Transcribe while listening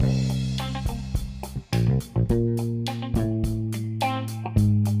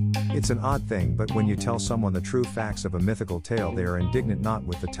It's an odd thing, but when you tell someone the true facts of a mythical tale, they are indignant not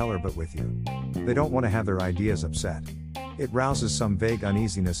with the teller but with you. They don't want to have their ideas upset. It rouses some vague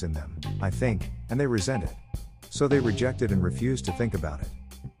uneasiness in them, I think, and they resent it. So they reject it and refuse to think about it.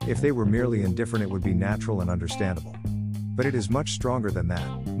 If they were merely indifferent, it would be natural and understandable. But it is much stronger than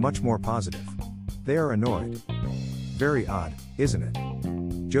that, much more positive. They are annoyed. Very odd, isn't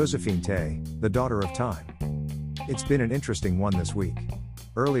it? Josephine Tay, the daughter of time. It's been an interesting one this week.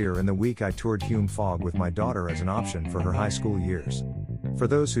 Earlier in the week I toured Hume Fogg with my daughter as an option for her high school years. For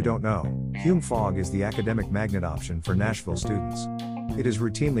those who don't know, Hume Fogg is the academic magnet option for Nashville students. It is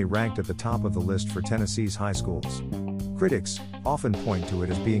routinely ranked at the top of the list for Tennessee's high schools. Critics often point to it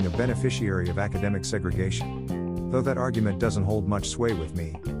as being a beneficiary of academic segregation. Though that argument doesn't hold much sway with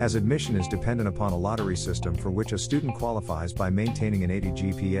me, as admission is dependent upon a lottery system for which a student qualifies by maintaining an 80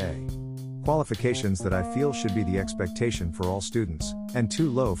 GPA. Qualifications that I feel should be the expectation for all students, and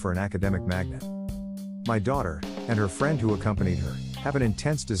too low for an academic magnet. My daughter, and her friend who accompanied her, have an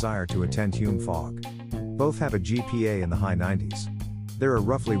intense desire to attend Hume Fogg. Both have a GPA in the high 90s. There are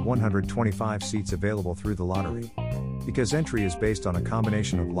roughly 125 seats available through the lottery. Because entry is based on a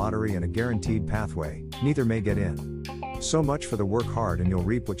combination of lottery and a guaranteed pathway, neither may get in. So much for the work hard and you'll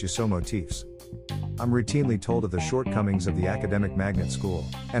reap what you sow motifs. I'm routinely told of the shortcomings of the academic magnet school,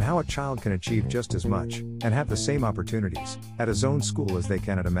 and how a child can achieve just as much, and have the same opportunities, at a zone school as they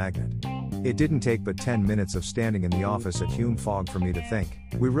can at a magnet. It didn't take but 10 minutes of standing in the office at Hume Fogg for me to think,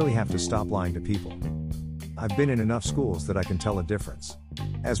 we really have to stop lying to people. I've been in enough schools that I can tell a difference.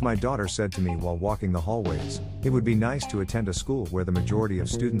 As my daughter said to me while walking the hallways, it would be nice to attend a school where the majority of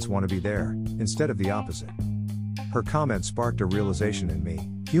students want to be there, instead of the opposite. Her comment sparked a realization in me.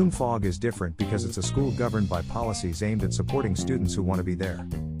 Hume Fogg is different because it's a school governed by policies aimed at supporting students who want to be there.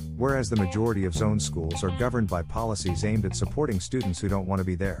 Whereas the majority of zone schools are governed by policies aimed at supporting students who don't want to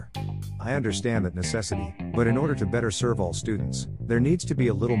be there. I understand that necessity, but in order to better serve all students, there needs to be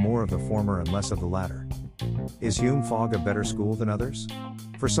a little more of the former and less of the latter. Is Hume Fogg a better school than others?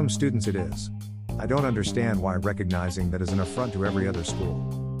 For some students it is. I don't understand why recognizing that is an affront to every other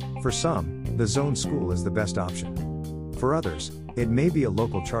school. For some, the zone school is the best option. For others, it may be a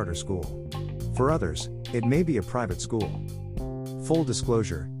local charter school. For others, it may be a private school. Full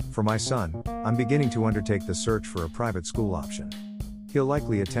disclosure, for my son, I'm beginning to undertake the search for a private school option. He'll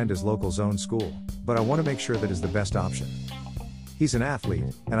likely attend his local zone school, but I want to make sure that is the best option. He's an athlete,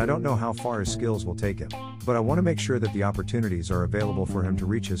 and I don't know how far his skills will take him, but I want to make sure that the opportunities are available for him to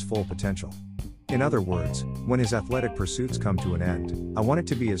reach his full potential. In other words, when his athletic pursuits come to an end, I want it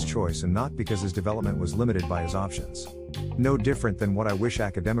to be his choice and not because his development was limited by his options. No different than what I wish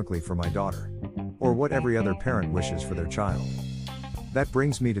academically for my daughter. Or what every other parent wishes for their child. That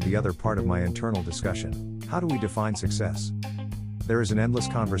brings me to the other part of my internal discussion. How do we define success? There is an endless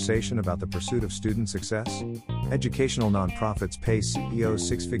conversation about the pursuit of student success. Educational nonprofits pay CEOs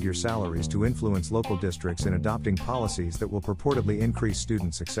six-figure salaries to influence local districts in adopting policies that will purportedly increase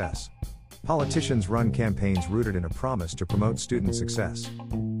student success. Politicians run campaigns rooted in a promise to promote student success.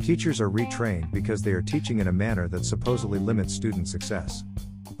 Teachers are retrained because they are teaching in a manner that supposedly limits student success.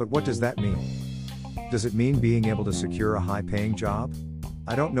 But what does that mean? Does it mean being able to secure a high-paying job?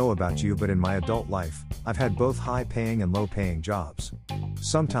 I don't know about you, but in my adult life, I've had both high-paying and low-paying jobs.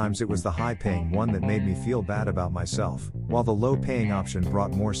 Sometimes it was the high-paying one that made me feel bad about myself, while the low-paying option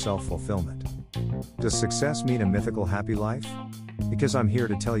brought more self-fulfillment. Does success mean a mythical happy life? Because I'm here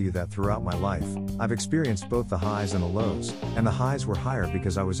to tell you that throughout my life, I've experienced both the highs and the lows, and the highs were higher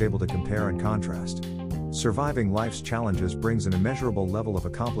because I was able to compare and contrast. Surviving life's challenges brings an immeasurable level of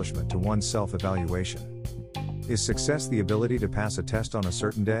accomplishment to one's self-evaluation. Is success the ability to pass a test on a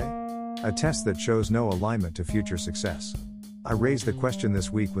certain day? A test that shows no alignment to future success. I raised the question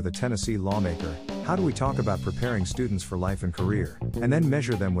this week with a Tennessee lawmaker: how do we talk about preparing students for life and career, and then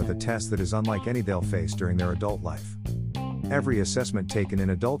measure them with a test that is unlike any they'll face during their adult life? Every assessment taken in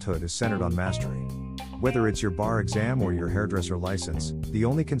adulthood is centered on mastery. Whether it's your bar exam or your hairdresser license, the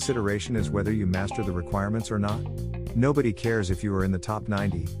only consideration is whether you master the requirements or not. Nobody cares if you are in the top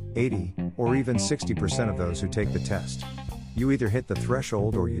 90, 80, or even 60% of those who take the test. You either hit the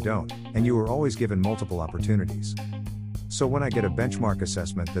threshold or you don't, and you are always given multiple opportunities. So when I get a benchmark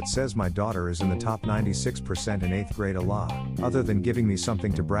assessment that says my daughter is in the top 96% in 8th grade, other than giving me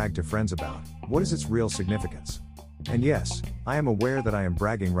something to brag to friends about, what is its real significance? And yes, I am aware that I am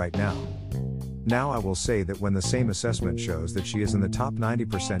bragging right now. Now I will say that when the same assessment shows that she is in the top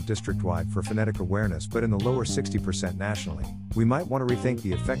 90% district-wide for phonetic awareness but in the lower 60% nationally, we might want to rethink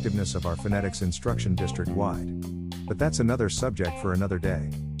the effectiveness of our phonetics instruction district-wide. But that's another subject for another day.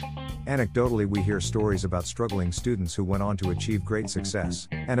 Anecdotally, we hear stories about struggling students who went on to achieve great success,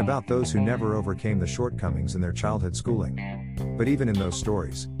 and about those who never overcame the shortcomings in their childhood schooling. But even in those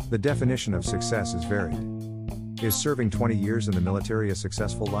stories, the definition of success is varied. Is serving 20 years in the military a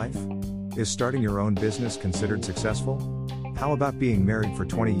successful life? Is starting your own business considered successful? How about being married for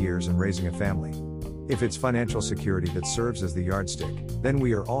 20 years and raising a family? If it's financial security that serves as the yardstick, then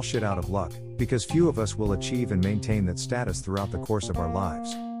we are all shit out of luck, because few of us will achieve and maintain that status throughout the course of our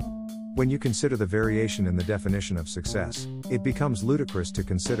lives. When you consider the variation in the definition of success, it becomes ludicrous to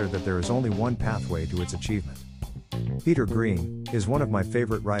consider that there is only one pathway to its achievement. Peter Green is one of my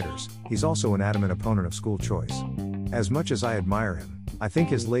favorite writers. He's also an adamant opponent of school choice. As much as I admire him, I think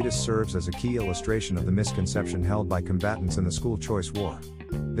his latest serves as a key illustration of the misconception held by combatants in the school choice war.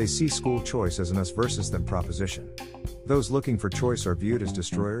 They see school choice as an us versus them proposition. Those looking for choice are viewed as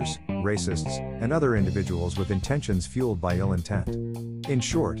destroyers, racists, and other individuals with intentions fueled by ill intent. In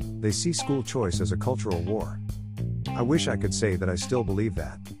short, they see school choice as a cultural war. I wish I could say that I still believe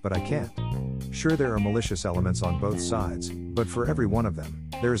that, but I can't. Sure, there are malicious elements on both sides, but for every one of them,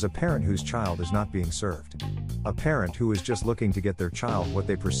 there is a parent whose child is not being served. A parent who is just looking to get their child what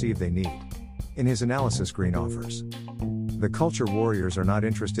they perceive they need. In his analysis, Green offers, the culture warriors are not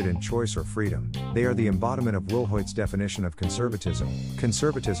interested in choice or freedom, they are the embodiment of Will Hoyt's definition of conservatism.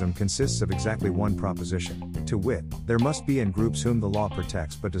 Conservatism consists of exactly one proposition, to wit, there must be in groups whom the law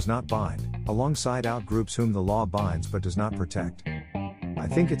protects but does not bind, alongside out groups whom the law binds but does not protect. I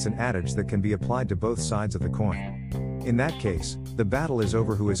think it's an adage that can be applied to both sides of the coin. In that case, the battle is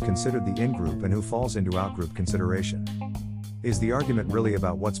over who is considered the in-group and who falls into out-group consideration. Is the argument really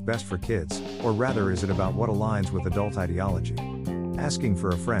about what's best for kids, or rather is it about what aligns with adult ideology? Asking for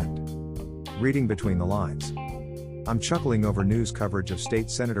a friend. Reading between the lines. I'm chuckling over news coverage of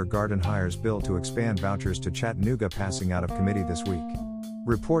State Senator Gardenhire's bill to expand vouchers to Chattanooga passing out of committee this week.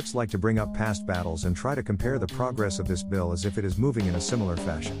 Reports like to bring up past battles and try to compare the progress of this bill as if it is moving in a similar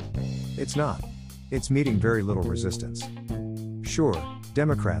fashion. It's not. It's meeting very little resistance. Sure,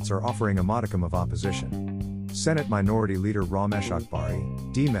 Democrats are offering a modicum of opposition. Senate Minority Leader Ramesh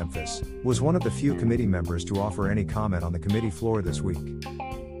Akbari, D. Memphis, was one of the few committee members to offer any comment on the committee floor this week.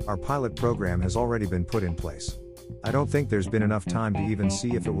 Our pilot program has already been put in place. I don't think there's been enough time to even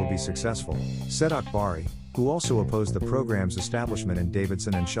see if it will be successful, said Akbari, who also opposed the program's establishment in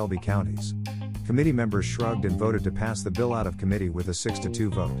Davidson and Shelby counties. Committee members shrugged and voted to pass the bill out of committee with a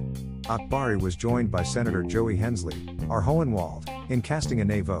 6-2 vote. Akbari was joined by Senator Joey Hensley, R. Hohenwald, in casting a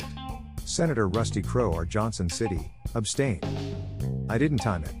nay vote. Senator Rusty Crowe, R. Johnson City, abstained. I didn't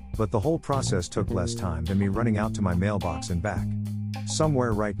time it, but the whole process took less time than me running out to my mailbox and back.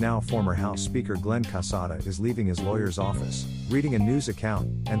 Somewhere right now, former House Speaker Glenn Casada is leaving his lawyer's office, reading a news account,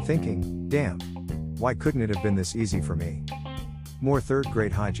 and thinking, damn, why couldn't it have been this easy for me? More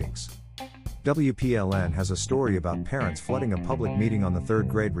third-grade hijinks. WPLN has a story about parents flooding a public meeting on the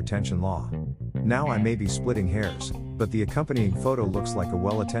third-grade retention law. Now I may be splitting hairs, but the accompanying photo looks like a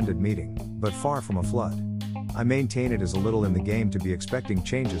well-attended meeting, but far from a flood. I maintain it is a little in the game to be expecting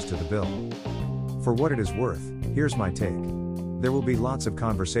changes to the bill. For what it is worth, here's my take. There will be lots of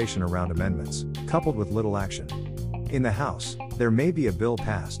conversation around amendments, coupled with little action. In the House, there may be a bill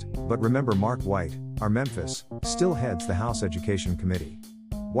passed, but remember Mark White, R. Memphis, still heads the House Education Committee.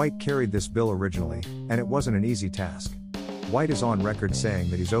 White carried this bill originally, and it wasn't an easy task. White is on record saying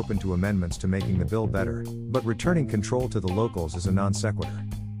that he's open to amendments to making the bill better, but returning control to the locals is a non sequitur.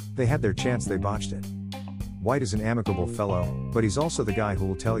 They had their chance, they botched it. White is an amicable fellow, but he's also the guy who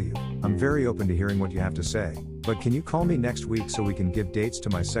will tell you, I'm very open to hearing what you have to say, but can you call me next week so we can give dates to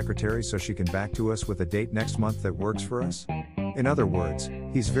my secretary so she can back to us with a date next month that works for us? In other words,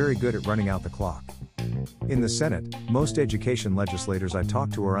 he's very good at running out the clock. In the Senate, most education legislators I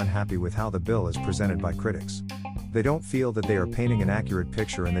talk to are unhappy with how the bill is presented by critics. They don't feel that they are painting an accurate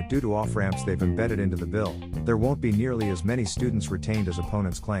picture and that due to off-ramps they've embedded into the bill, there won't be nearly as many students retained as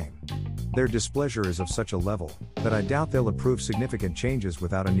opponents claim. Their displeasure is of such a level that I doubt they'll approve significant changes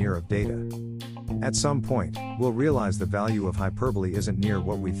without a near of data. At some point, we'll realize the value of hyperbole isn't near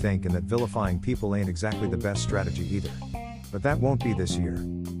what we think and that vilifying people ain't exactly the best strategy either. But that won't be this year.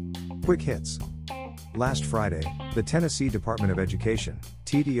 Quick hits. Last Friday, the Tennessee Department of Education,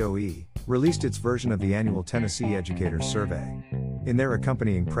 TDOE, released its version of the annual Tennessee Educators Survey. In their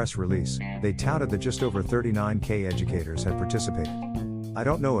accompanying press release, they touted that just over 39,000 educators had participated. I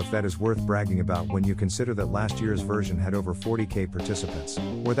don't know if that is worth bragging about when you consider that last year's version had over 40,000 participants,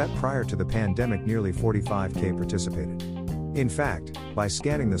 or that prior to the pandemic nearly 45,000 participated. In fact, by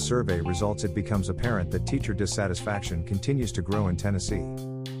scanning the survey results it becomes apparent that teacher dissatisfaction continues to grow in Tennessee.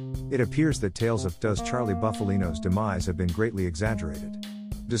 It appears that tales of does Charlie Buffalino's demise have been greatly exaggerated.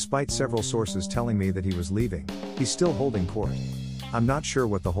 Despite several sources telling me that he was leaving, he's still holding court. I'm not sure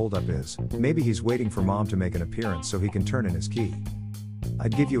what the holdup is, maybe he's waiting for mom to make an appearance so he can turn in his key.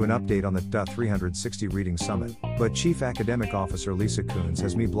 I'd give you an update on the 360 Reading Summit, but Chief Academic Officer Lisa Coons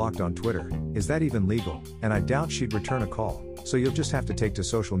has me blocked on Twitter. Is that even legal? And I doubt she'd return a call, so you'll just have to take to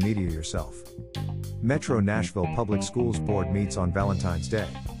social media yourself. Metro Nashville Public Schools Board meets on Valentine's Day.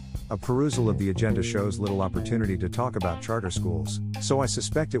 A perusal of the agenda shows little opportunity to talk about charter schools, so I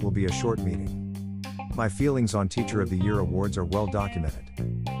suspect it will be a short meeting. My feelings on Teacher of the Year awards are well documented.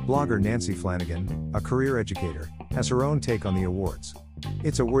 Blogger Nancy Flanagan, a career educator, has her own take on the awards.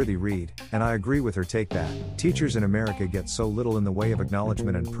 It's a worthy read, and I agree with her take that teachers in America get so little in the way of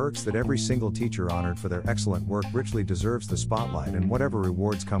acknowledgement and perks that every single teacher honored for their excellent work richly deserves the spotlight and whatever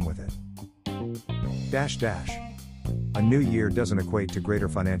rewards come with it. A new year doesn't equate to greater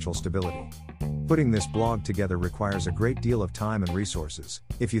financial stability. Putting this blog together requires a great deal of time and resources.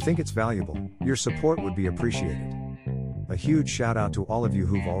 If you think it's valuable, your support would be appreciated. A huge shout out to all of you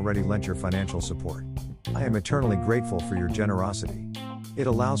who've already lent your financial support. I am eternally grateful for your generosity. It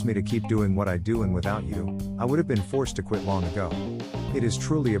allows me to keep doing what I do, and without you, I would have been forced to quit long ago. It is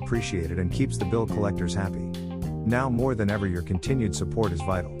truly appreciated and keeps the bill collectors happy. Now more than ever, your continued support is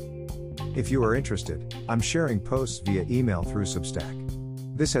vital. If you are interested, I'm sharing posts via email through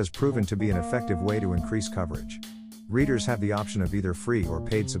Substack. This has proven to be an effective way to increase coverage. Readers have the option of either free or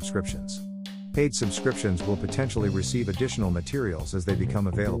paid subscriptions. Paid subscriptions will potentially receive additional materials as they become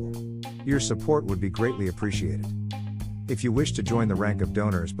available. Your support would be greatly appreciated. If you wish to join the rank of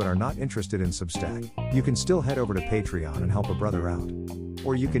donors but are not interested in Substack, you can still head over to Patreon and help a brother out.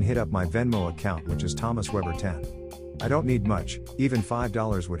 Or you can hit up my Venmo account, which is ThomasWeber10. I don't need much, even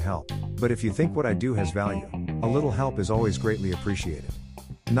 $5 would help, but if you think what I do has value, a little help is always greatly appreciated.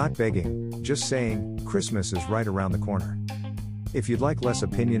 Not begging, just saying, Christmas is right around the corner. If you'd like less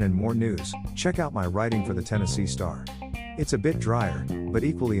opinion and more news, check out my writing for the Tennessee Star. It's a bit drier, but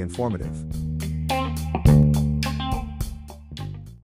equally informative.